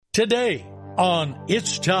Today on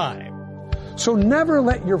It's Time. So never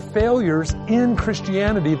let your failures in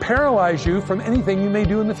Christianity paralyze you from anything you may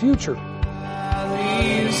do in the future. I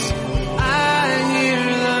hear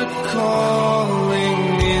the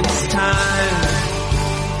calling, it's time.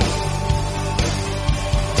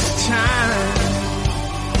 It's time.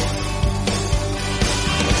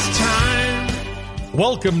 It's time.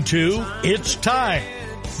 Welcome to It's Time,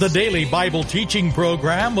 the daily Bible teaching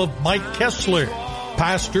program of Mike Kessler,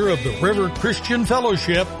 pastor of the River Christian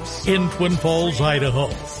Fellowship in Twin Falls, Idaho.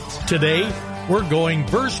 Today, we're going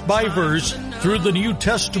verse by verse through the New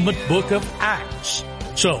Testament book of Acts.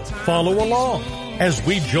 So, follow along as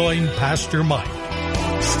we join Pastor Mike.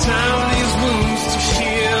 It's time these wounds to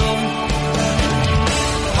heal.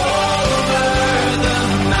 Over the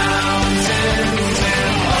mountains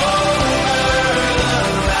and over the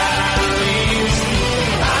valleys,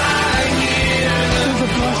 I hear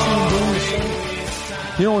the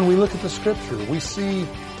You know, when we look at the Scripture, we see,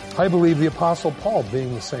 I believe, the Apostle Paul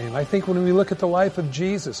being the same. I think when we look at the life of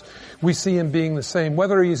Jesus, we see him being the same.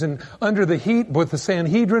 Whether he's under the heat with the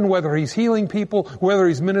Sanhedrin, whether he's healing people, whether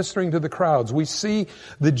he's ministering to the crowds, we see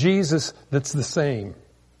the Jesus that's the same.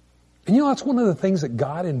 And you know, that's one of the things that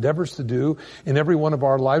God endeavors to do in every one of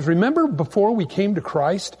our lives. Remember before we came to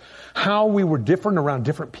Christ, how we were different around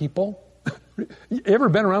different people? You ever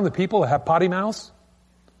been around the people that have potty mouths?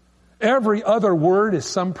 Every other word is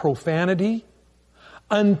some profanity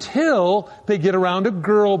until they get around a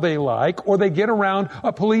girl they like or they get around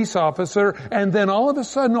a police officer, and then all of a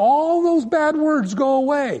sudden all those bad words go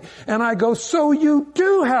away. And I go, so you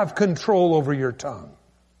do have control over your tongue.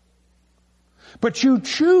 But you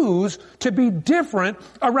choose to be different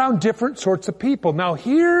around different sorts of people. Now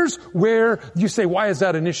here's where you say, why is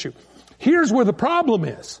that an issue? Here's where the problem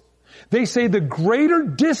is. They say the greater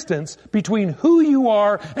distance between who you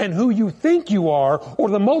are and who you think you are, or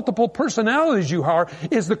the multiple personalities you are,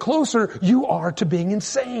 is the closer you are to being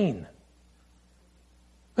insane.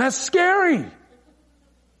 That's scary.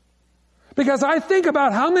 Because I think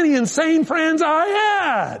about how many insane friends I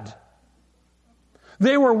had.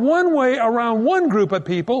 They were one way around one group of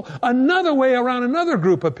people, another way around another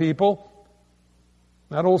group of people.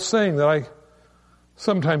 That old saying that I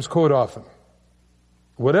sometimes quote often.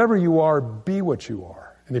 Whatever you are, be what you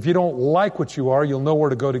are. And if you don't like what you are, you'll know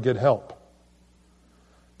where to go to get help.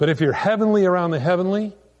 But if you're heavenly around the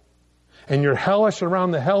heavenly, and you're hellish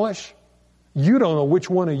around the hellish, you don't know which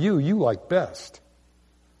one of you like best.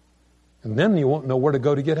 And then you won't know where to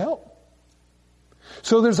go to get help.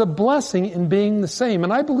 So there's a blessing in being the same.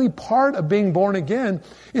 And I believe part of being born again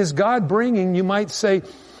is God bringing, you might say,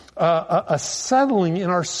 a settling in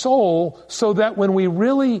our soul so that when we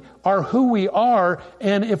really are who we are,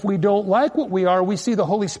 and if we don't like what we are, we see the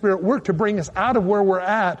Holy Spirit work to bring us out of where we're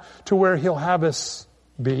at to where He'll have us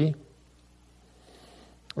be.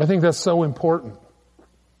 I think that's so important.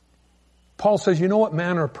 Paul says, you know what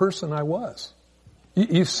manner of person I was.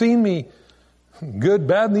 You've seen me good,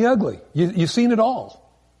 bad, and the ugly. You've seen it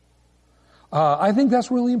all. I think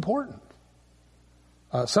that's really important.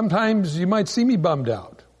 Sometimes you might see me bummed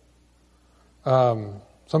out.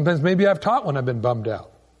 Sometimes maybe I've taught when I've been bummed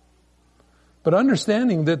out. But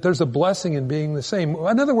understanding that there's a blessing in being the same.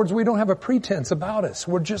 In other words, we don't have a pretense about us.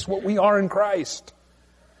 We're just what we are in Christ.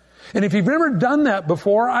 And if you've never done that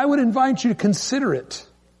before, I would invite you to consider it.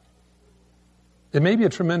 It may be a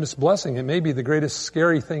tremendous blessing. It may be the greatest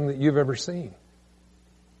scary thing that you've ever seen.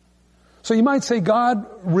 So you might say, God,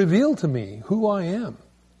 reveal to me who I am.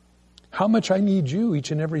 How much I need you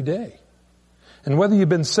each and every day. And whether you've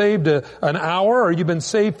been saved an hour or you've been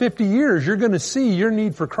saved 50 years, you're going to see your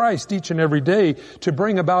need for Christ each and every day to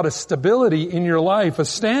bring about a stability in your life, a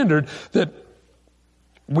standard that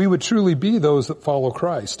we would truly be those that follow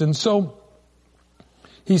Christ. And so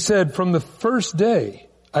he said, from the first day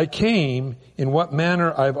I came in what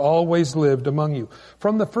manner I've always lived among you.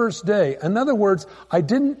 From the first day. In other words, I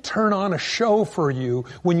didn't turn on a show for you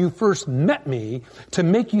when you first met me to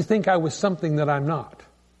make you think I was something that I'm not.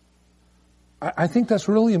 I think that's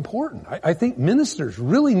really important. I think ministers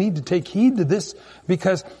really need to take heed to this,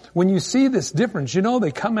 because when you see this difference, you know,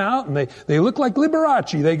 they come out and they look like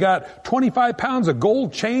Liberace. They got 25 pounds of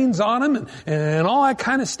gold chains on them and all that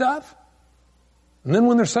kind of stuff. And then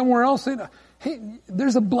when they're somewhere else, hey,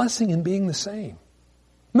 there's a blessing in being the same.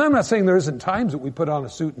 Now, I'm not saying there isn't times that we put on a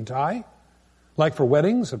suit and tie, like for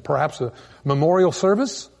weddings and perhaps a memorial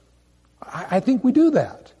service. I think we do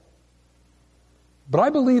that. But I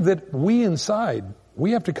believe that we inside,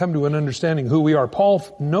 we have to come to an understanding who we are. Paul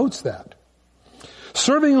notes that.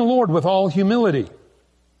 Serving the Lord with all humility,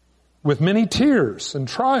 with many tears and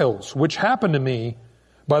trials, which happened to me,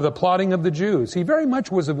 by the plotting of the Jews. He very much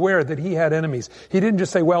was aware that he had enemies. He didn't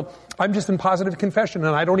just say, well, I'm just in positive confession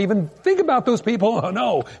and I don't even think about those people. Oh,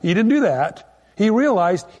 no, he didn't do that. He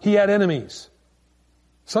realized he had enemies.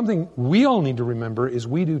 Something we all need to remember is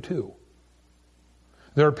we do too.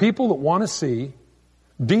 There are people that want to see,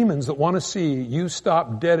 demons that want to see you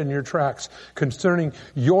stop dead in your tracks concerning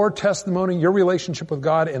your testimony, your relationship with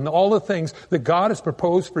God, and all the things that God has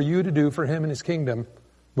proposed for you to do for Him and His kingdom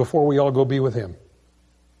before we all go be with Him.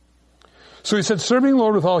 So he said, serving the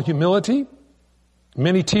Lord with all humility,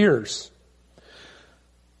 many tears.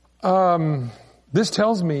 This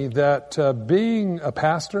tells me that being a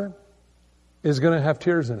pastor is going to have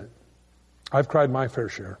tears in it. I've cried my fair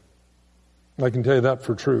share. I can tell you that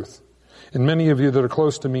for truth. And many of you that are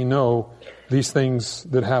close to me know these things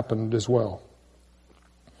that happened as well.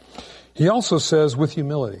 He also says with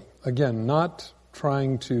humility. Again, not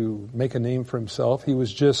trying to make a name for himself. He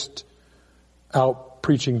was just out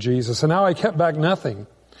preaching Jesus. And now I kept back nothing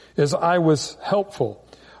as I was helpful.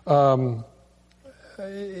 He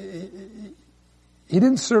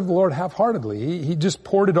didn't serve the Lord half-heartedly. He just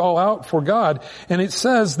poured it all out for God. And it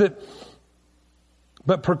says that,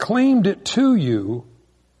 but proclaimed it to you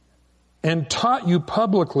and taught you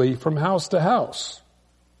publicly from house to house,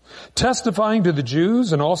 testifying to the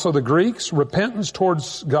Jews and also the Greeks, repentance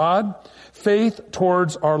towards God, faith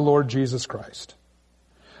towards our Lord Jesus Christ.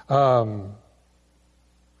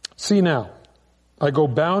 See now, I go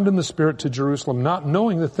bound in the Spirit to Jerusalem, not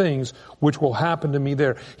knowing the things which will happen to me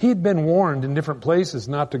there. He had been warned in different places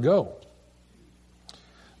not to go.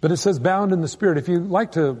 But it says bound in the Spirit. If you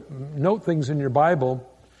like to note things in your Bible,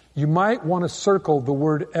 you might want to circle the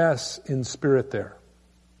word S in Spirit there.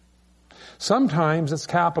 Sometimes it's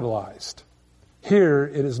capitalized. Here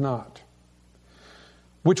it is not.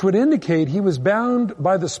 Which would indicate he was bound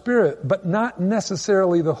by the Spirit, but not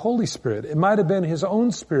necessarily the Holy Spirit. It might have been his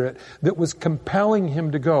own spirit that was compelling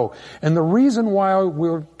him to go. And the reason why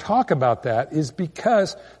we'll talk about that is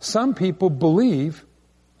because some people believe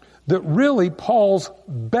that really Paul's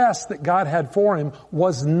best that God had for him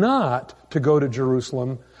was not to go to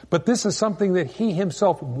Jerusalem, but this is something that he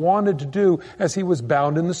himself wanted to do as he was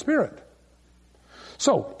bound in the Spirit.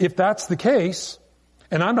 So, if that's the case,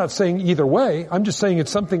 and I'm not saying either way, I'm just saying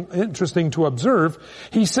it's something interesting to observe.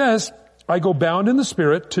 He says, I go bound in the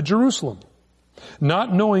Spirit to Jerusalem,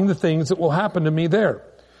 not knowing the things that will happen to me there.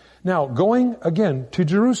 Now, going again to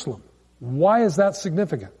Jerusalem, why is that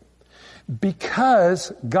significant?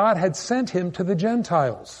 Because God had sent him to the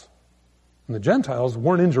Gentiles. And the Gentiles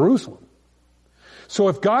weren't in Jerusalem. So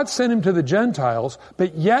if God sent him to the Gentiles,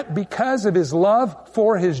 but yet because of his love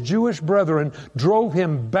for his Jewish brethren drove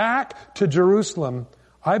him back to Jerusalem,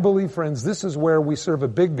 I believe, friends, this is where we serve a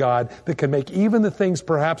big God that can make even the things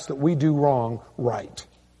perhaps that we do wrong right.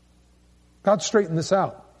 God straightened this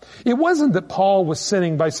out. It wasn't that Paul was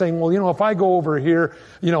sinning by saying, well, if I go over here,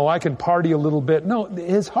 I can party a little bit. No,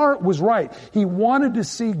 his heart was right. He wanted to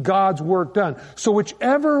see God's work done. So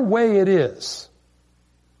whichever way it is,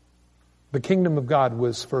 the kingdom of God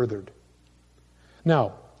was furthered.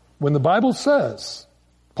 Now, when the Bible says,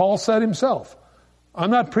 Paul said himself,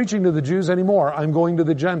 I'm not preaching to the Jews anymore. I'm going to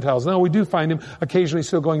the Gentiles. Now, we do find him occasionally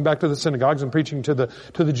still going back to the synagogues and preaching to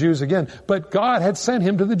the Jews again. But God had sent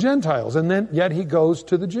him to the Gentiles, and then yet he goes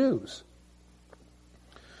to the Jews.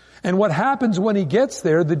 And what happens when he gets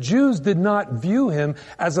there, the Jews did not view him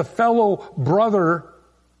as a fellow brother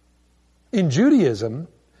in Judaism.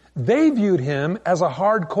 They viewed him as a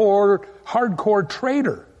hardcore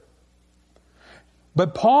traitor.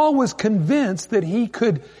 But Paul was convinced that he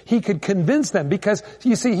could convince them because,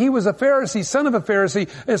 you see, he was a Pharisee, son of a Pharisee.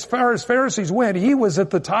 As far as Pharisees went, he was at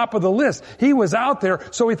the top of the list. He was out there.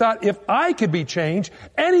 So he thought, if I could be changed,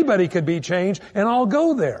 anybody could be changed, and I'll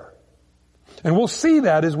go there. And we'll see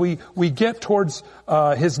that as we get towards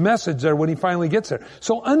his message there when he finally gets there.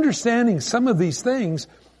 So understanding some of these things,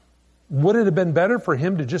 would it have been better for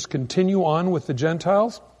him to just continue on with the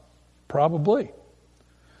Gentiles? Probably.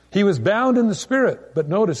 He was bound in the Spirit, but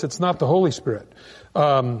notice it's not the Holy Spirit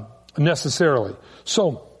necessarily.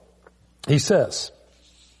 So, he says,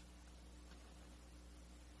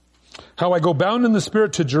 how I go bound in the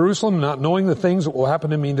Spirit to Jerusalem, not knowing the things that will happen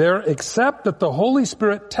to me there, except that the Holy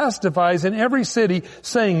Spirit testifies in every city,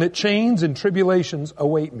 saying that chains and tribulations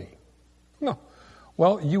await me. No.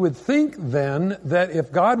 Well, you would think then that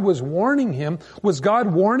if God was warning him, was God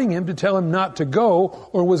warning him to tell him not to go,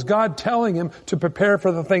 or was God telling him to prepare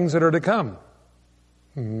for the things that are to come?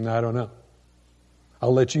 I don't know.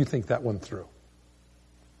 I'll let you think that one through.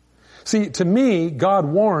 See, to me, God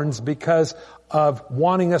warns because of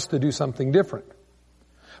wanting us to do something different.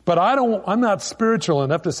 But I'm not spiritual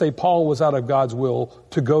enough to say Paul was out of God's will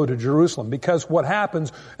to go to Jerusalem. Because what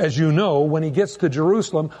happens, as you know, when he gets to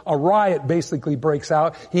Jerusalem, a riot basically breaks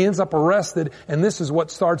out. He ends up arrested, and this is what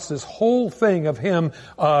starts this whole thing of him,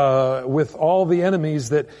 with all the enemies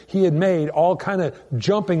that he had made, all kind of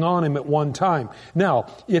jumping on him at one time. Now,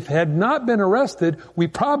 if he had not been arrested, we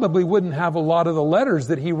probably wouldn't have a lot of the letters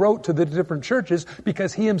that he wrote to the different churches,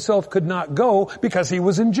 because he himself could not go because he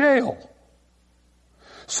was in jail.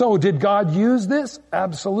 So did God use this?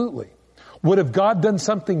 Absolutely. Would have God done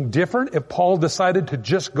something different if Paul decided to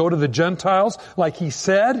just go to the Gentiles like he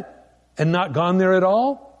said and not gone there at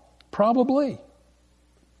all? Probably.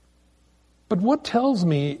 But what tells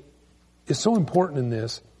me is so important in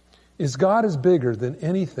this is God is bigger than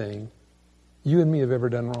anything you and me have ever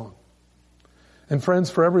done wrong. And friends,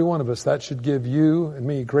 for every one of us, that should give you and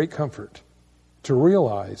me great comfort to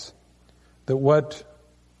realize that what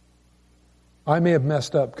I may have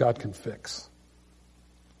messed up, God can fix.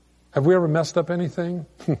 Have we ever messed up anything?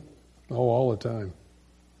 Oh, all the time.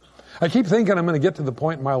 I keep thinking I'm going to get to the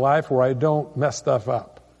point in my life where I don't mess stuff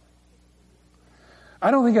up.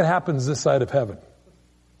 I don't think it happens this side of heaven.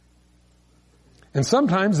 And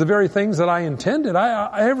sometimes the very things that I intended,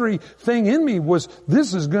 everything in me was,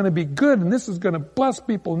 this is going to be good, and this is going to bless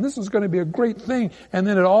people, and this is going to be a great thing. And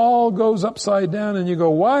then it all goes upside down, and you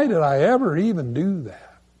go, why did I ever even do that?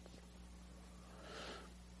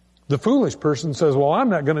 The foolish person says, well, I'm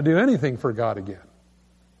not going to do anything for God again.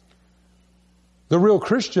 The real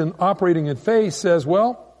Christian operating in faith says,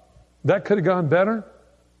 well, that could have gone better,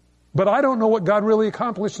 but I don't know what God really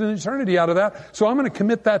accomplished in eternity out of that, so I'm going to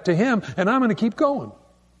commit that to Him, and I'm going to keep going.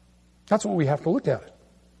 That's what we have to look at it.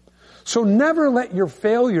 So never let your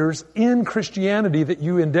failures in Christianity that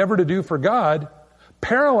you endeavor to do for God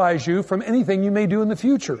paralyze you from anything you may do in the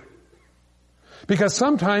future. Because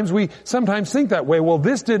sometimes we think that way. Well,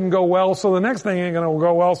 this didn't go well, so the next thing ain't going to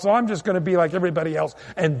go well, so I'm just going to be like everybody else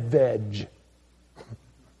and veg.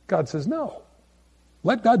 God says no.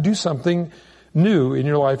 Let God do something new in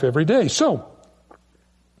your life every day. So,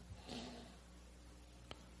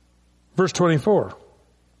 verse 24.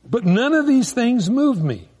 But none of these things move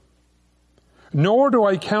me, nor do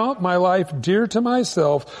I count my life dear to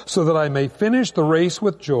myself, so that I may finish the race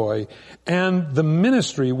with joy and the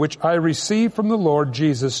ministry which I received from the Lord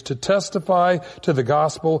Jesus to testify to the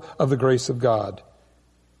gospel of the grace of God.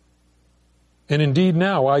 And indeed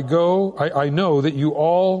now I know that you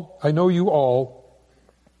all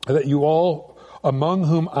among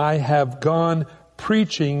whom I have gone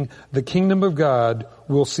preaching the kingdom of God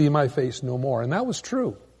will see my face no more. And that was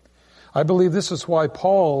true. I believe this is why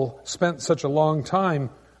Paul spent such a long time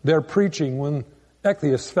there preaching when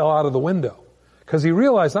Ectheus fell out of the window. Because he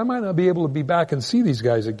realized, I might not be able to be back and see these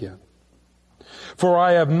guys again. For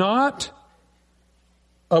I have not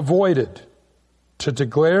avoided to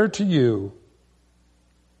declare to you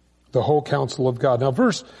the whole counsel of God. Now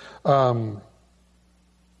verse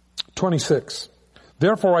 26.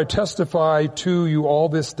 Therefore I testify to you all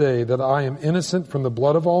this day that I am innocent from the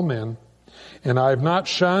blood of all men, and I have not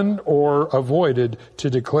shunned or avoided to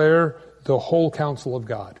declare the whole counsel of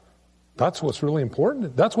God. That's what's really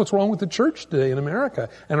important. That's what's wrong with the church today in America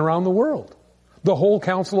and around the world. The whole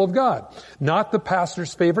counsel of God. Not the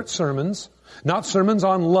pastor's favorite sermons, not sermons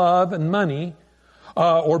on love and money,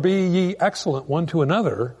 or be ye excellent one to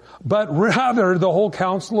another, but rather the whole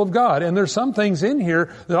counsel of God. And there's some things in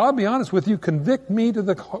here that, I'll be honest with you, convict me to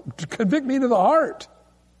the heart.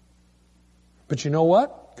 But you know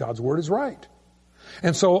what? God's word is right.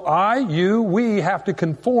 And so we have to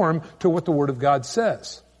conform to what the Word of God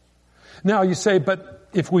says. Now you say, but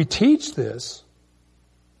if we teach this,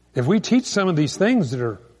 if we teach some of these things that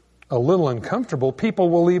are a little uncomfortable, people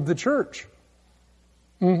will leave the church.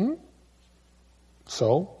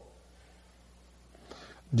 So,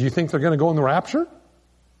 do you think they're going to go in the rapture?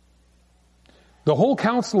 The whole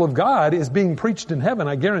counsel of God is being preached in heaven,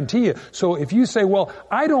 I guarantee you. So if you say, well,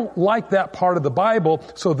 I don't like that part of the Bible,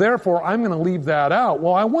 so therefore I'm going to leave that out.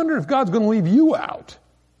 Well, I wonder if God's going to leave you out.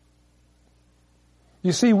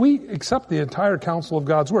 You see, we accept the entire counsel of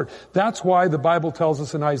God's Word. That's why the Bible tells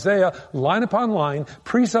us in Isaiah, line upon line,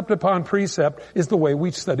 precept upon precept, is the way we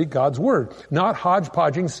study God's Word. Not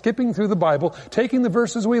hodgepodging, skipping through the Bible, taking the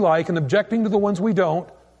verses we like and objecting to the ones we don't,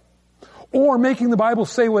 or making the Bible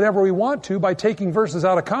say whatever we want to by taking verses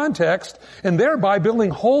out of context and thereby building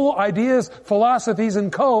whole ideas, philosophies,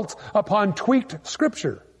 and cults upon tweaked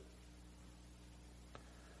Scripture.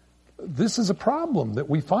 This is a problem that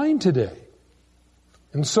we find today.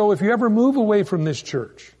 And so if you ever move away from this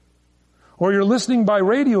church, or you're listening by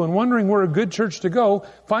radio and wondering where a good church to go,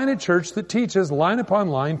 find a church that teaches line upon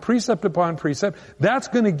line, precept upon precept. That's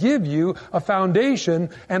going to give you a foundation,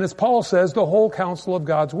 and as Paul says, the whole counsel of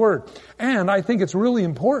God's Word. And I think it's really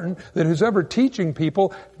important that who's ever teaching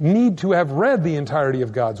people need to have read the entirety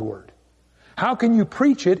of God's Word. How can you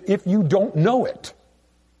preach it if you don't know it?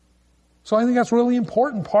 So I think that's a really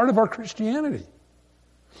important part of our Christianity.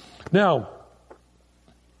 Now,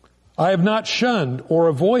 I have not shunned or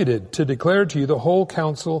avoided to declare to you the whole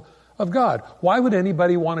counsel of God. Why would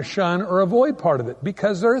anybody want to shun or avoid part of it?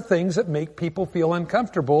 Because there are things that make people feel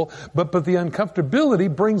uncomfortable, but the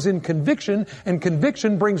uncomfortability brings in conviction, and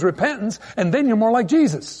conviction brings repentance, and then you're more like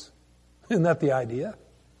Jesus. Isn't that the idea?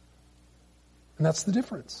 And that's the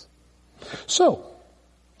difference. So,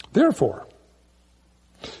 therefore,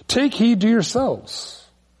 take heed to yourselves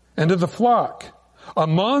and to the flock,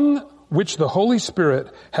 among which the Holy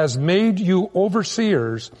Spirit has made you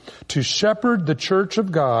overseers to shepherd the church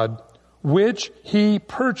of God, which He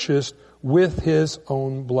purchased with His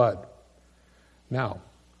own blood. Now,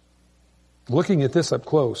 looking at this up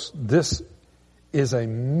close, this is a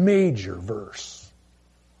major verse.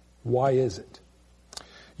 Why is it?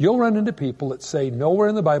 You'll run into people that say nowhere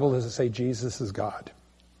in the Bible does it say Jesus is God.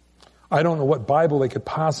 I don't know what Bible they could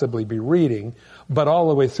possibly be reading, but all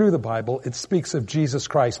the way through the Bible, it speaks of Jesus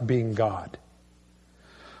Christ being God.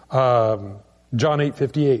 John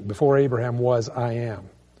 8:58, before Abraham was, I am.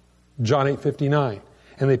 John 8:59,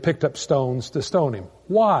 and they picked up stones to stone him.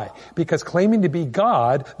 Why? Because claiming to be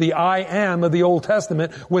God, the I am of the Old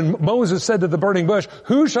Testament, when Moses said to the burning bush,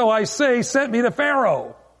 who shall I say sent me to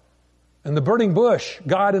Pharaoh? And the burning bush,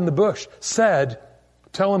 God in the bush, said,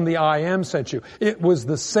 tell him the I am sent you. It was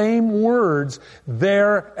the same words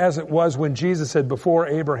there as it was when Jesus said, before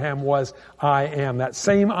Abraham was, I am. That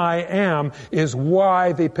same I am is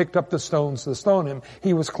why they picked up the stones to stone him.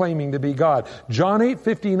 He was claiming to be God. John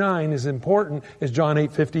 8:59 is important as John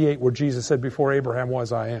 8:58, where Jesus said, before Abraham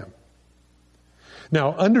was, I am.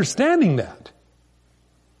 Now, understanding that,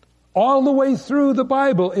 all the way through the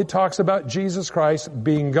Bible, it talks about Jesus Christ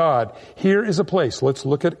being God. Here is a place. Let's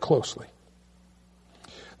look at it closely.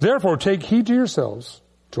 Therefore, take heed to yourselves,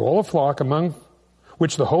 to all the flock among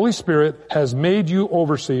which the Holy Spirit has made you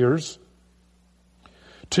overseers,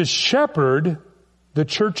 to shepherd the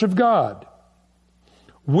church of God,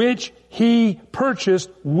 which He purchased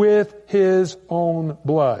with His own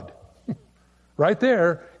blood. Right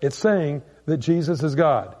there, it's saying that Jesus is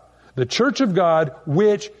God. The church of God,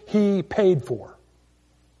 which He paid for.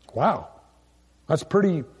 Wow. That's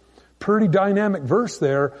pretty dynamic verse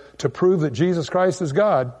there to prove that Jesus Christ is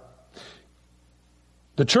God.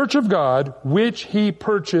 The church of God, which He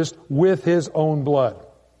purchased with His own blood.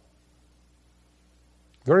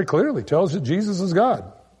 Very clearly tells that Jesus is God.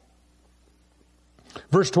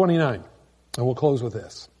 Verse 29, and we'll close with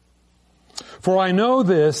this. For I know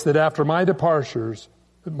this, that after my departure,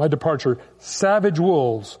 savage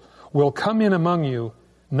wolves will come in among you,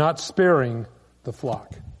 not sparing the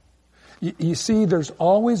flock. You see, there's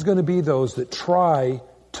always going to be those that try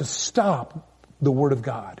to stop the Word of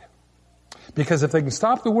God. Because if they can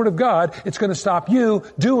stop the Word of God, it's going to stop you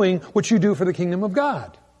doing what you do for the kingdom of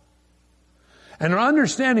God. And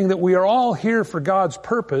understanding that we are all here for God's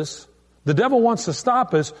purpose, the devil wants to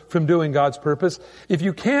stop us from doing God's purpose. If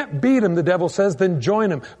you can't beat him, the devil says, then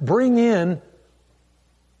join him. Bring in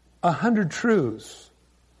 100 truths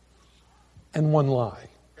and one lie.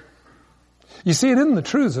 You see, it isn't the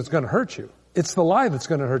truths that's going to hurt you. It's the lie that's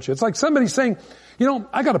going to hurt you. It's like somebody saying,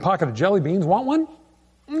 I got a pocket of jelly beans. Want one?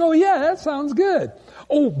 Oh, yeah, that sounds good.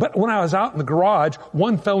 Oh, but when I was out in the garage,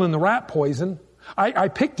 one fell in the rat poison. I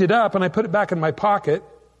picked it up and I put it back in my pocket.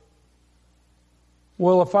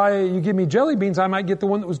 Well, if you give me jelly beans, I might get the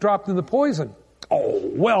one that was dropped in the poison.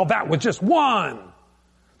 Oh, well, that was just one.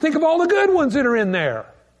 Think of all the good ones that are in there.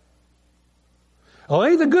 Well, it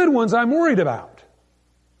ain't the good ones I'm worried about.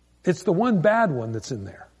 It's the one bad one that's in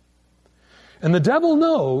there. And the devil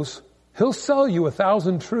knows he'll sell you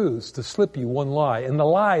 1,000 truths to slip you one lie. And the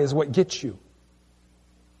lie is what gets you.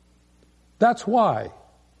 That's why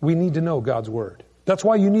we need to know God's Word. That's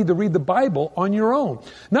why you need to read the Bible on your own.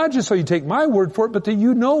 Not just so you take my word for it, but that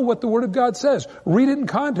you know what the Word of God says. Read it in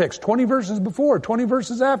context. 20 verses before, 20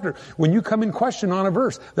 verses after. When you come in question on a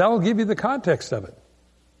verse, that'll give you the context of it.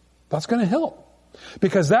 That's going to help.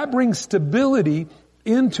 Because that brings stability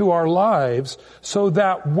into our lives so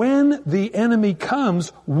that when the enemy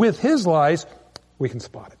comes with his lies, we can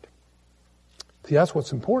spot it. See, that's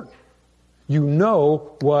what's important. You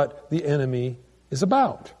know what the enemy is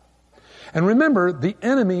about. And remember, the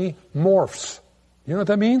enemy morphs. You know what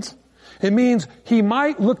that means? It means he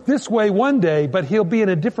might look this way one day, but he'll be in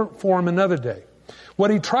a different form another day.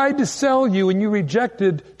 What he tried to sell you and you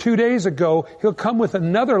rejected 2 days ago, he'll come with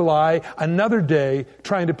another lie another day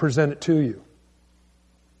trying to present it to you.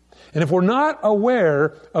 And if we're not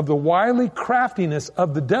aware of the wily craftiness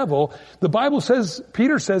of the devil, the Bible says,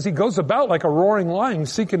 Peter says he goes about like a roaring lion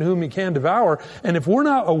seeking whom he can devour. And if we're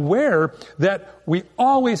not aware that we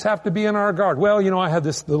always have to be on our guard. Well, I had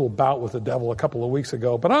this little bout with the devil a couple of weeks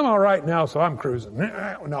ago, but I'm all right now, so I'm cruising.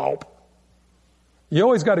 Nope. You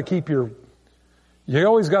always got to keep your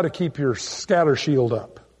scatter shield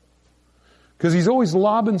up. Because he's always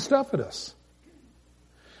lobbing stuff at us.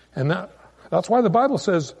 And that's why the Bible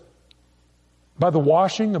says, by the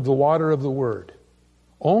washing of the water of the Word.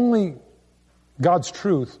 Only God's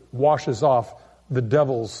truth washes off the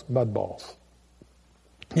devil's mud balls.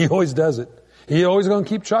 He always does it. He's always going to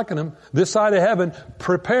keep chucking them. This side of heaven,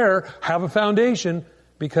 prepare, have a foundation,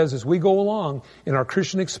 because as we go along in our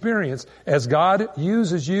Christian experience, as God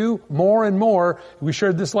uses you more and more, we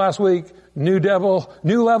shared this last week, new level,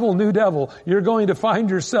 new devil, you're going to find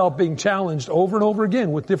yourself being challenged over and over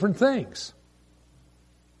again with different things.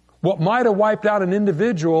 What might have wiped out an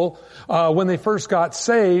individual when they first got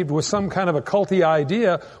saved was some kind of a culty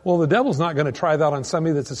idea. Well, the devil's not going to try that on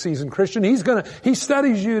somebody that's a seasoned Christian. He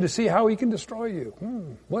studies you to see how he can destroy you.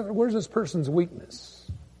 Where's this person's weakness?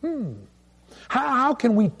 How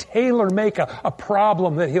can we tailor make a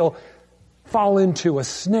problem that he'll fall into, a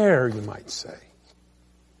snare, you might say?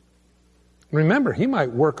 Remember, he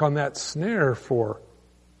might work on that snare for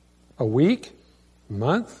a week,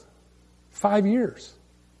 month, 5 years.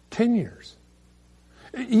 10 years.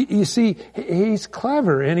 You see, he's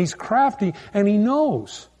clever and he's crafty and he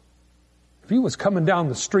knows. If he was coming down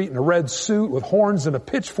the street in a red suit with horns and a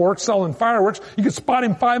pitchfork selling fireworks, you could spot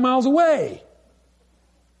him 5 miles away.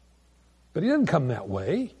 But he doesn't come that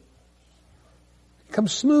way. He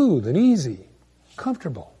comes smooth and easy,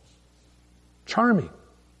 comfortable, charming,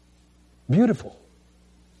 beautiful,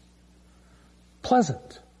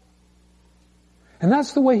 pleasant. And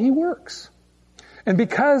that's the way he works. And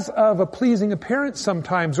because of a pleasing appearance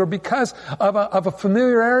sometimes, or because of a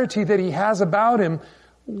familiarity that he has about him,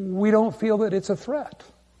 we don't feel that it's a threat.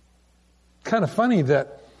 Kind of funny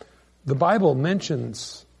that the Bible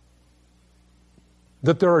mentions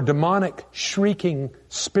that there are demonic shrieking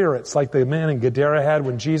spirits like the man in Gadara had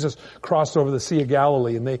when Jesus crossed over the Sea of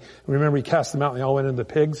Galilee, and remember he cast them out and they all went into the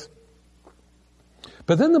pigs.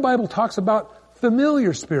 But then the Bible talks about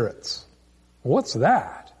familiar spirits. What's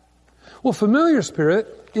that? Well, familiar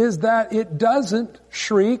spirit is that it doesn't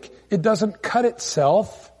shriek, it doesn't cut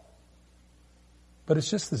itself, but it's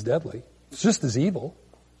just as deadly. It's just as evil.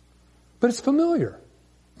 But it's familiar,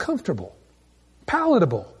 comfortable,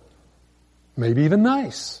 palatable, maybe even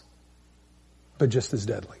nice, but just as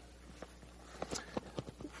deadly.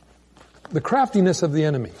 The craftiness of the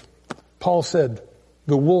enemy. Paul said,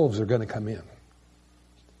 the wolves are going to come in.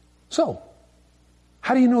 So,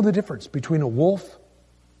 how do you know the difference between a wolf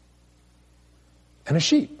and a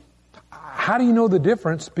sheep? How do you know the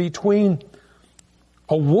difference between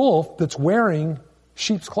a wolf that's wearing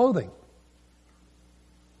sheep's clothing?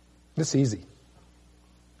 It's easy.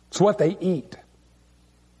 It's what they eat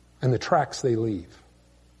and the tracks they leave.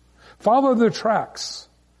 Follow their tracks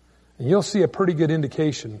and you'll see a pretty good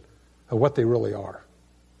indication of what they really are.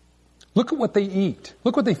 Look at what they eat.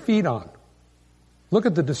 Look what they feed on. Look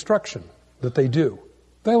at the destruction that they do.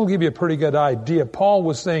 That will give you a pretty good idea. Paul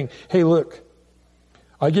was saying, hey, look,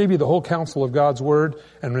 I gave you the whole counsel of God's Word,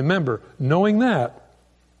 and remember, knowing that,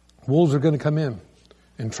 wolves are going to come in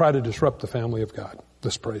and try to disrupt the family of God.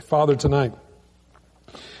 Let's pray. Father, tonight,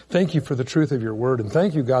 thank you for the truth of your Word, and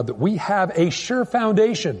thank you, God, that we have a sure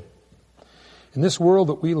foundation in this world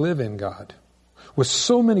that we live in, God, with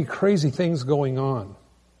so many crazy things going on.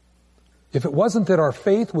 If it wasn't that our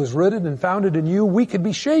faith was rooted and founded in you, we could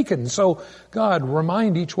be shaken. So, God,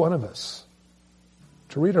 remind each one of us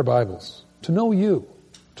to read our Bibles, to know you,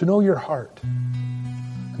 to know your heart.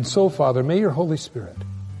 And so, Father, may your Holy Spirit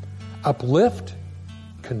uplift,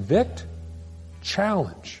 convict,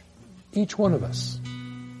 challenge each one of us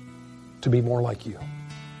to be more like you.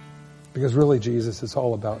 Because really, Jesus, it's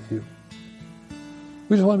all about you.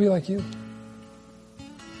 We just want to be like you.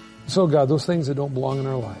 So, God, those things that don't belong in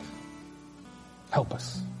our life, help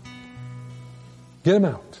us. Get them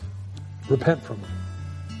out. Repent from them.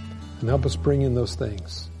 And help us bring in those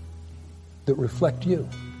things that reflect you.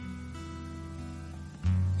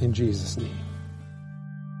 In Jesus' name.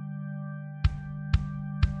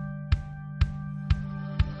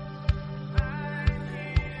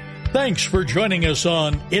 Thanks for joining us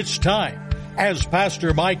on It's Time. as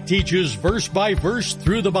Pastor Mike teaches verse by verse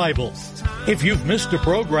through the Bible. If you've missed a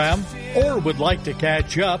program or would like to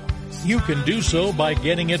catch up, you can do so by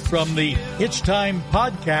getting it from the It's Time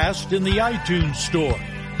podcast in the iTunes store,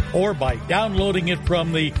 or by downloading it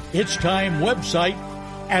from the It's Time website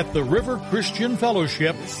at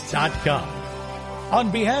theriverchristianfellowship.com.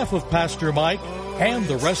 On behalf of Pastor Mike and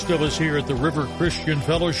the rest of us here at the River Christian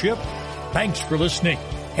Fellowship, thanks for listening,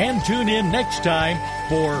 and tune in next time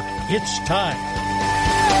for It's Time.